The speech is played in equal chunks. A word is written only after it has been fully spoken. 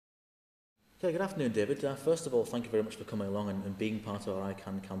Okay, good afternoon, David. First of all, thank you very much for coming along and being part of our I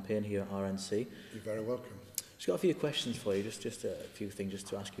CAN campaign here at RNC. You're very welcome. Just got a few questions for you, just a few things just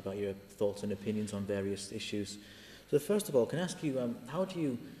to ask you about your thoughts and opinions on various issues. So first of all, can I ask you, how do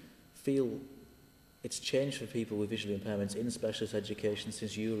you feel it's changed for people with visual impairments in specialist education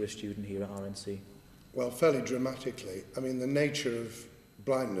since you were a student here at RNC? Well, fairly dramatically. I mean, the nature of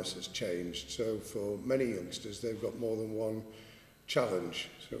blindness has changed. So for many youngsters, they've got more than one challenge.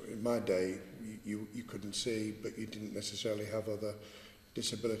 So in my day, you couldn't see, but you didn't necessarily have other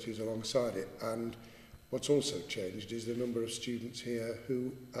disabilities alongside it. And what's also changed is the number of students here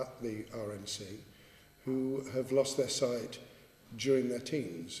who, at the RNC, who have lost their sight during their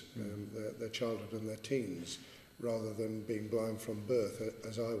teens, their childhood and their teens, rather than being blind from birth,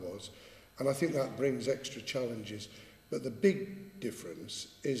 as I was. And I think that brings extra challenges. But the big difference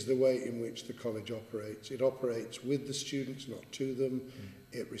is the way in which the college operates. It operates with the students, not to them.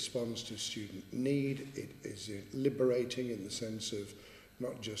 It responds to student need. It is liberating in the sense of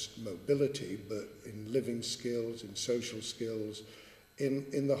not just mobility, but in living skills, in social skills,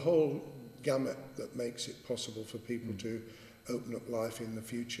 in the whole gamut that makes it possible for people to open up life in the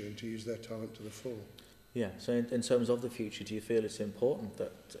future and to use their talent to the full. Yeah, so in terms of the future, do you feel it's important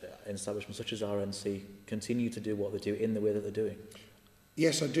that establishments such as RNC continue to do what they do in the way that they're doing?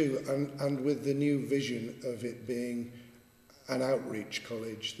 Yes, I do, and with the new vision of it being an outreach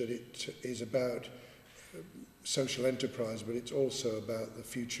college, that it is about social enterprise, but it's also about the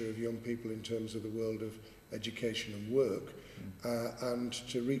future of young people in terms of the world of education and work, and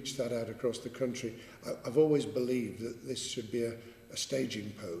to reach that out across the country. I've always believed that this should be a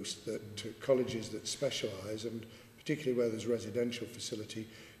staging post, that to colleges that specialise, and particularly where there's residential facility,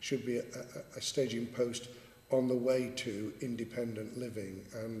 should be a staging post on the way to independent living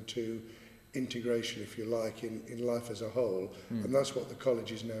and to integration, if you like, in life as a whole. And that's what the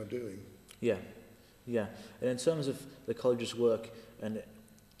college is now doing. Yeah, yeah. And in terms of the college's work and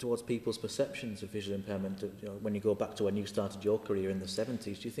towards people's perceptions of visual impairment, when you go back to when you started your career in the 70s,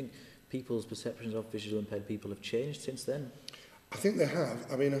 do you think people's perceptions of visually impaired people have changed since then? I think they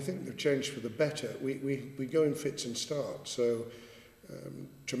have. I mean, I think they've changed for the better. We go in fits and starts. So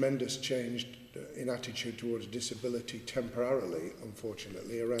tremendous change in attitude towards disability temporarily,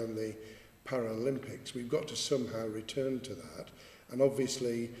 unfortunately, around the Paralympics. We've got to somehow return to that. And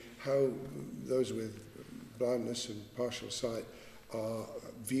obviously, how those with blindness and partial sight are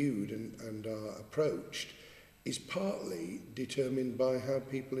viewed and are approached is partly determined by how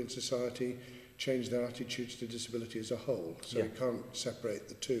people in society change their attitudes to disability as a whole. So you can't separate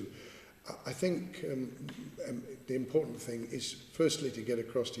the two. I think the important thing is firstly to get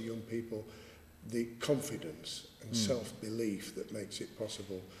across to young people the confidence and self-belief that makes it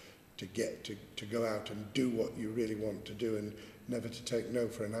possible to get to go out and do what you really want to do and never to take no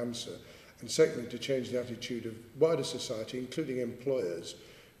for an answer. And secondly, to change the attitude of wider society, including employers,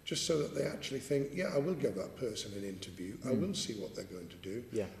 just so that they actually think, yeah, I will give that person an interview. I will see what they're going to do.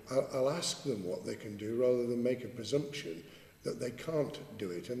 Yeah. I'll ask them what they can do rather than make a presumption that they can't do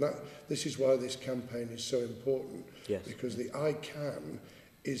it. And this is why this campaign is so important. Yes. Because the I CAN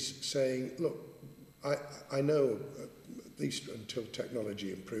is saying, look, I know, at least until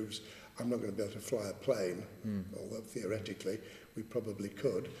technology improves, I'm not going to be able to fly a plane, although theoretically we probably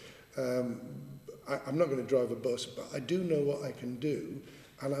could. I'm not going to drive a bus, but I do know what I can do.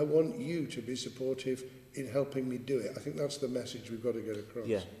 And I want you to be supportive in helping me do it. I think that's the message we've got to get across.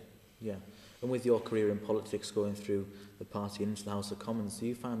 Yeah, yeah. And with your career in politics going through the party and into the House of Commons, do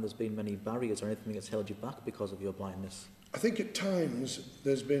you find there's been many barriers or anything that's held you back because of your blindness? I think at times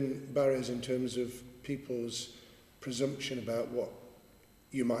there's been barriers in terms of people's presumption about what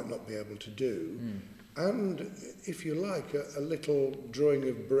you might not be able to do. And, if you like, a little drawing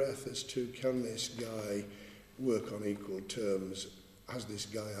of breath as to, can this guy work on equal terms? Has this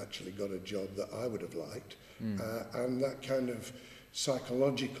guy actually got a job that I would have liked? And that kind of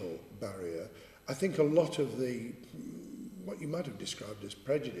psychological barrier. I think a lot of what you might have described as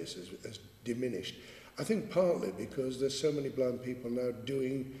prejudice has diminished. I think partly because there's so many blind people now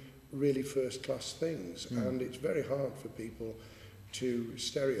doing really first-class things, and it's very hard for people to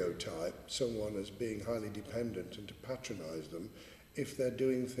stereotype someone as being highly dependent and to patronise them if they're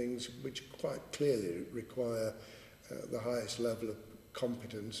doing things which quite clearly require the highest level of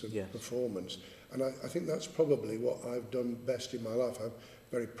competence and performance. And I think that's probably what I've done best in my life. I'm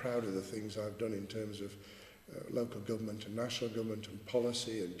very proud of the things I've done in terms of local government and national government and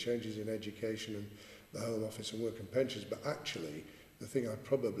policy and changes in education and the Home Office and Work and Pensions. But actually, the thing I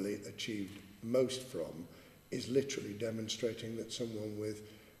probably achieved most from is literally demonstrating that someone with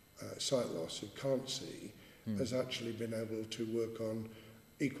sight loss who can't see has actually been able to work on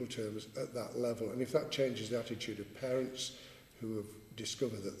equal terms at that level. And if that changes the attitude of parents who have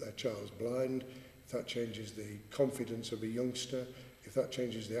discovered that their child's blind, if that changes the confidence of a youngster, if that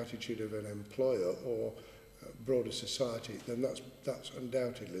changes the attitude of an employer or broader society, then that's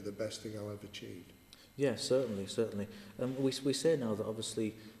undoubtedly the best thing I'll have achieved. Yeah, certainly, certainly. We say now that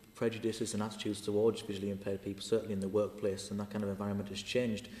obviously prejudices and attitudes towards visually impaired people, certainly in the workplace, and that kind of environment has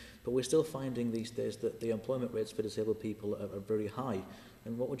changed. But we're still finding these days that the employment rates for disabled people are very high.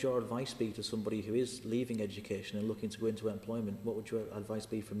 And what would your advice be to somebody who is leaving education and looking to go into employment? What would your advice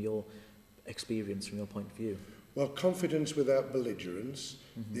be from your experience, from your point of view? Well, confidence without belligerence,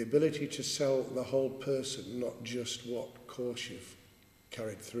 the ability to sell the whole person, not just what course you've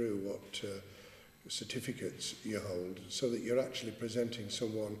carried through, what certificates you hold, so that you're actually presenting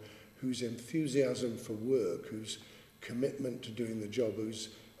someone whose enthusiasm for work, whose commitment to doing the job, whose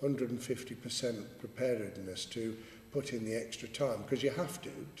 150% preparedness to put in the extra time, because you have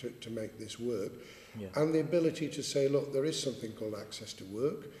to make this work, and the ability to say, look, there is something called access to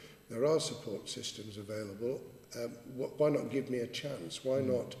work, there are support systems available, why not give me a chance? Why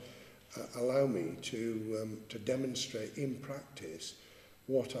not allow me to demonstrate in practice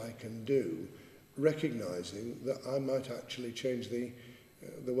what I can do, recognising that I might actually change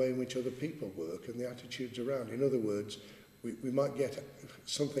the way in which other people work and the attitudes around. In other words, we might get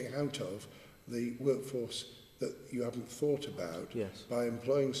something out of the workforce that you haven't thought about by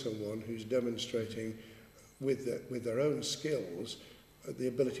employing someone who's demonstrating with their own skills the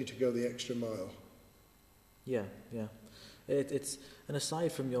ability to go the extra mile. Yeah. It's and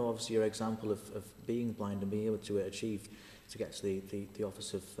aside from obviously your example of being blind and being able to achieve to get to the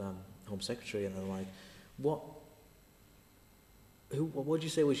office of Home Secretary and the like, what would you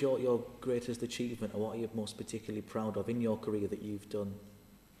say was your greatest achievement, or what are you most particularly proud of in your career that you've done?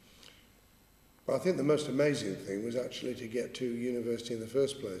 Well, I think the most amazing thing was actually to get to university in the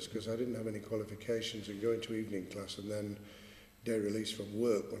first place, because I didn't have any qualifications, and going to evening class and then day release from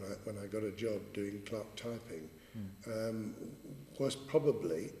work when I got a job doing clerk typing was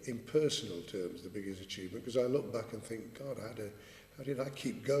probably, in personal terms, the biggest achievement, because I look back and think, God, how did I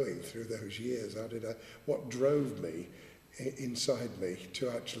keep going through those years? What drove me inside me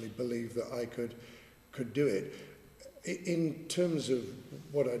to actually believe that I could do it? In terms of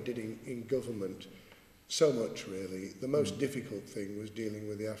what I did in government, so much really. The most difficult thing was dealing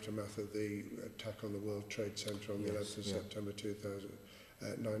with the aftermath of the attack on the World Trade Center on the 11th of September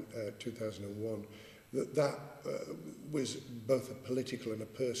 2001. That was both a political and a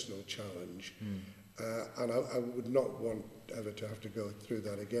personal challenge, and I would not want ever to have to go through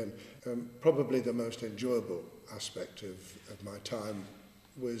that again. Probably the most enjoyable aspect of my time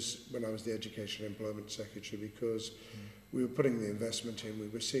was when I was the Education and Employment Secretary, because we were putting the investment in, we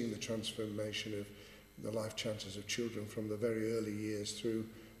were seeing the transformation of the life chances of children from the very early years through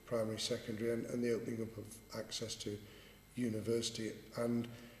primary, secondary, and the opening up of access to university. And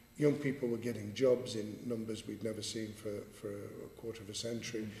young people were getting jobs in numbers we'd never seen for a quarter of a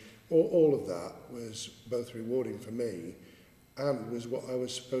century. All of that was both rewarding for me and was what I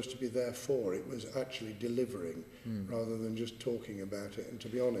was supposed to be there for. It was actually delivering rather than just talking about it. And to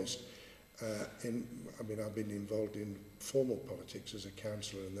be honest, I've been involved in formal politics as a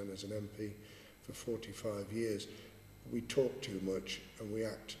councillor and then as an MP for 45 years. We talk too much and we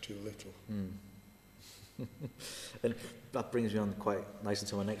act too little. And that brings me on quite nicely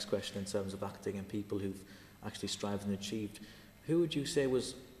to my next question in terms of acting and people who've actually strived and achieved. Who would you say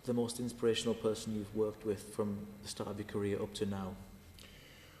was the most inspirational person you've worked with from the start of your career up to now?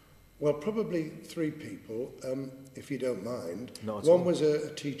 Well, probably three people, if you don't mind. One was a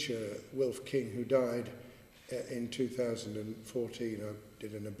teacher, Wilf King, who died in 2014. I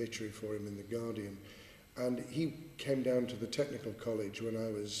did an obituary for him in The Guardian. And he came down to the technical college when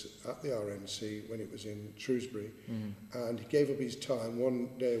I was at the RNC, when it was in Shrewsbury. And he gave up his time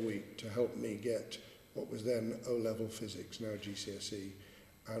 1 day a week to help me get what was then O-level physics, now GCSE.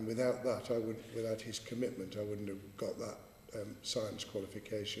 And without that, without his commitment, I wouldn't have got that science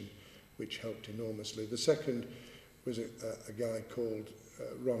qualification, which helped enormously. The second was a guy called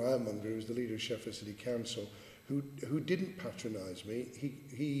Ron Ironmonger, who was the leader of Sheffield City Council, who didn't patronise me.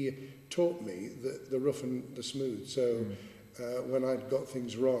 He taught me the rough and the smooth. So when I'd got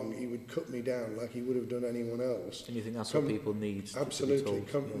things wrong, he would cut me down like he would have done anyone else. And you think that's what people need? Absolutely.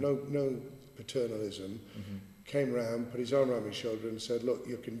 No paternalism. Came round, put his arm around my shoulder and said, look,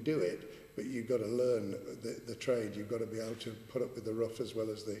 you can do it, but you've got to learn the trade. You've got to be able to put up with the rough as well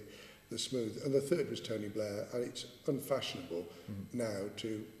as the smooth. And the third was Tony Blair, and it's unfashionable now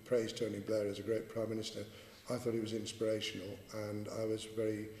to praise Tony Blair as a great Prime Minister. I thought he was inspirational, and I was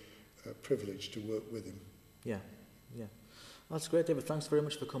very privileged to work with him. Yeah. That's great, David. Thanks very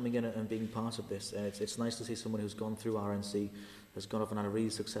much for coming in and being part of this. It's nice to see someone who's gone through RNC, has gone off and had a really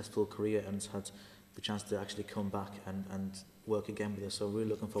successful career and has had the chance to actually come back and work again with us. So really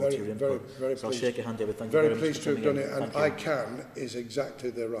looking forward to your input. Very so I'll shake your hand, David. Thank you very very much pleased for to have coming done in. it, and I can is exactly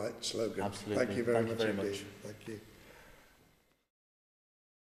the right slogan. Absolutely. Thank you very much very indeed. much. Thank you.